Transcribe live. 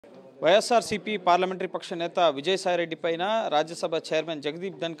YCP parliamentary పక్ష నేత విజయసాయి రెడ్డి పైన రాజ్యసభ చైర్మన్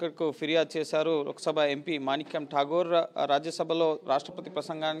జగదీప్ ధన్కర్కు ఫిర్యాదు చేశారు. లోక్సభ ఎంపీ మాణిక్యం ఠాగోర్ రాజ్యసభలో రాష్ట్రపతి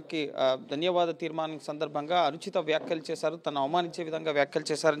ప్రసంగానికి ధన్యవాద తీర్మానం సందర్భంగా అనుచిత వ్యాఖ్యలు చేశారు, తన అవమానించే విధంగా వ్యాఖ్యలు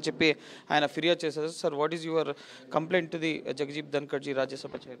చేశారని చెప్పి ఆయన ఫిర్యాదు చేశారు. Sir, what is your complaint to the Jagdeep Dhankhar G,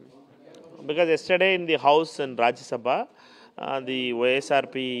 Rajya Sabha chairman? Because yesterday in the House and Rajya Sabha, the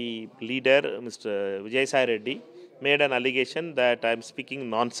YSRP leader, Mr. Vijayasai Reddy, made an allegation that I am speaking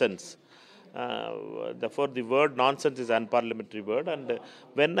nonsense. Therefore, the word nonsense is an unparliamentary word. And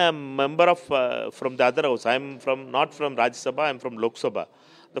when a member of from the other house, I am not from Rajya Sabha, I am from Lok Sabha.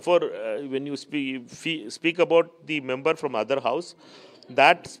 Therefore, when you speak about the member from other house,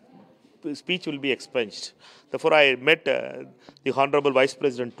 that speech will be expunged. Therefore, I met the Honorable Vice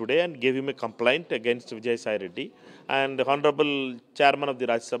President today and gave him a complaint against Vijayasai Reddy. And the Honorable Chairman of the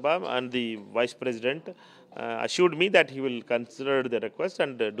Rajya Sabha and the Vice President assured me that he will consider the request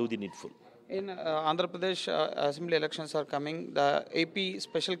and do the needful. In Andhra Pradesh, assembly elections are coming. The AP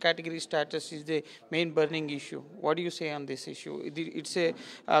special category status is the main burning issue. What do you say on this issue? It's a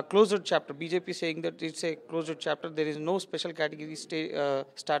closed chapter. BJP saying that it's a closed chapter. There is no special category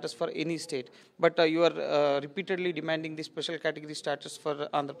status for any state. But you are repeatedly demanding the special category status for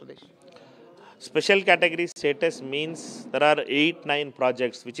Andhra Pradesh. Special category status means there are 8-9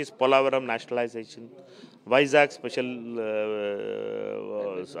 projects, which is Polavaram nationalization, Vizag special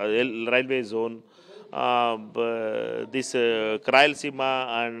railway zone, this Krayalsima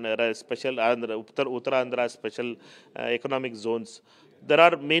and special Uttarandhra special economic zones. There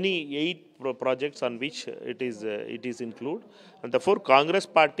are many 8 projects on which it is included, and therefore Congress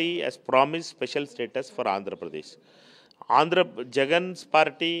party has promised special status for Andhra Pradesh. Jagan's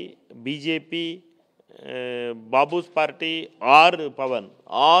party, BJP, Babu's party, or Pawan,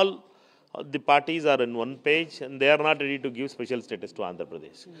 all the parties are in one page and they are not ready to give special status to Andhra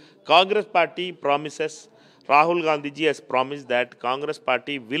Pradesh. Congress party promises, Rahul Gandhi ji has promised that Congress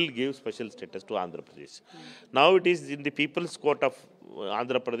party will give special status to Andhra Pradesh. Now it is in the People's Court of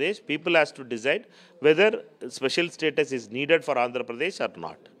Andhra Pradesh. People has to decide whether special status is needed for Andhra Pradesh or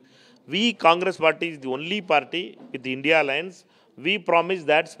not. We, Congress party, is the only party with the India Alliance. We promise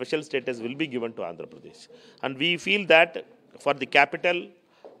that special status will be given to Andhra Pradesh. And we feel that for the capital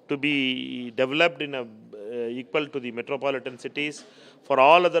to be developed in a equal to the metropolitan cities, for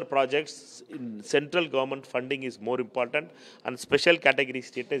all other projects, central government funding is more important, and special category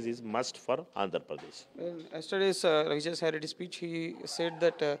status is must for Andhra Pradesh. In yesterday's Vijayasai Reddy speech, he said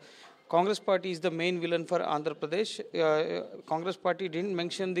that Congress party is the main villain for Andhra Pradesh. Congress party didn't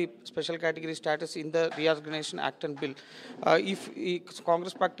mention the special category status in the Reorganization Act and bill. If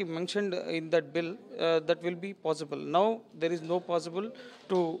Congress party mentioned in that bill, that will be possible. Now there is no possible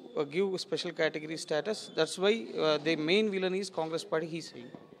to give special category status. That's why the main villain is Congress party, he's saying.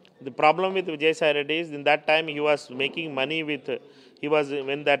 The problem with Vijayasai Reddy is in that time he was making money with,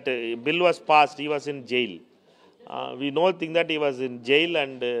 when that bill was passed, he was in jail. We think that he was in jail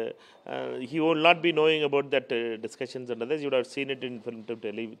and he will not be knowing about that discussions and others. You would have seen it in film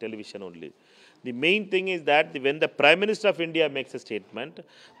television only. The main thing is that when the Prime Minister of India makes a statement,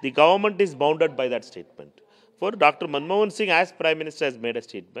 the government is bounded by that statement. For Dr. Manmohan Singh as Prime Minister has made a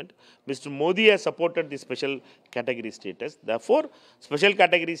statement, Mr. Modi has supported the special category status. Therefore, special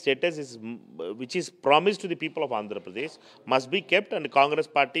category status is which is promised to the people of Andhra Pradesh must be kept, and the Congress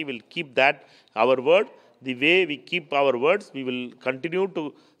party will keep that our word. The way we keep our words, we will continue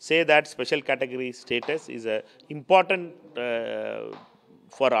to say that special category status is important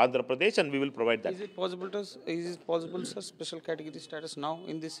for Andhra Pradesh, and we will provide that. Is it possible, sir, special category status now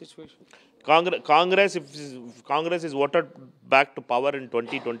in this situation? Congress, if Congress is voted back to power in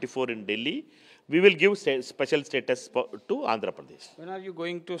 2024 in Delhi, we will give special status to Andhra Pradesh. When are you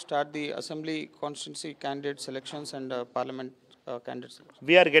going to start the assembly constituency candidate selections and parliament candidates?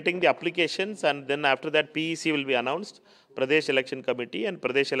 We are getting the applications, and then after that PEC will be announced, Pradesh Election Committee, and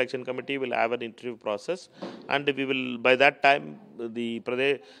Pradesh Election Committee will have an interview process, and we will, by that time, the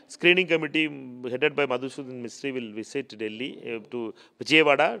Pradesh Screening Committee headed by Madhusudan Mistry will visit Delhi to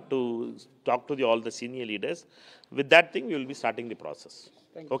Vijayawada to talk to all the senior leaders. With that thing, we will be starting the process.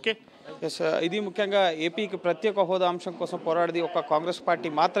 Okay? Yes, ఇది ముఖ్యంగా ఏపీకి ప్రత్యేక హోదా అంశం కోసం పోరాడేది ఒక Congress party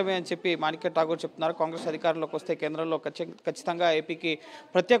మాత్రమే అని చెప్పి మాణిక్యం ఠాగూర్ చెప్తున్నారు. కాంగ్రెస్ అధికారంలోకి వస్తే కేంద్రంలో ఖచ్చితంగా ఏపీకి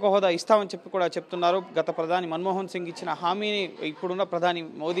ప్రత్యేక హోదా ఇస్తామని చెప్పి కూడా చెప్తున్నారు. గత ప్రధాని మన్మోహన్ సింగ్ ఇచ్చిన హామీని ఇప్పుడున్న ప్రధాని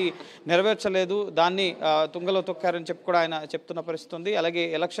మోదీ నెరవేర్చలేదు, దాన్ని తుంగలో తొక్కారని చెప్పి కూడా ఆయన చెప్తున్న పరిస్థితి ఉంది. అలాగే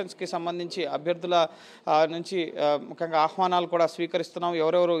ఎలక్షన్స్కి సంబంధించి అభ్యర్థుల నుంచి ముఖ్యంగా ఆహ్వానాలు కూడా స్వీకరిస్తున్నాం.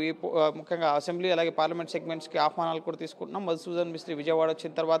 ఎవరెవరు ముఖ్యంగా అసెంబ్లీ అలాగే పార్లమెంట్ సెగ్మెంట్స్కి ఆహ్వానాలు కూడా తీసుకుంటున్నాం. మధుసూదన్ మిస్త్రీ విజయవాడ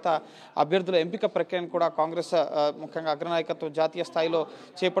వచ్చిన తర్వాత అభ్యర్థుల ఎంపిక ప్రక్రియను కూడా కాంగ్రెస్ ముఖ్యంగా అగ్రనాయకత్వం జాతీయ స్థాయిలో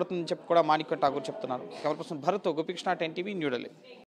చేపడుతుందని చెప్పి కూడా మాణిక్యం ఠాగూర్ చెప్తున్నారు. Camera person Bharat, Gopikrishna, 10 TV, New Delhi.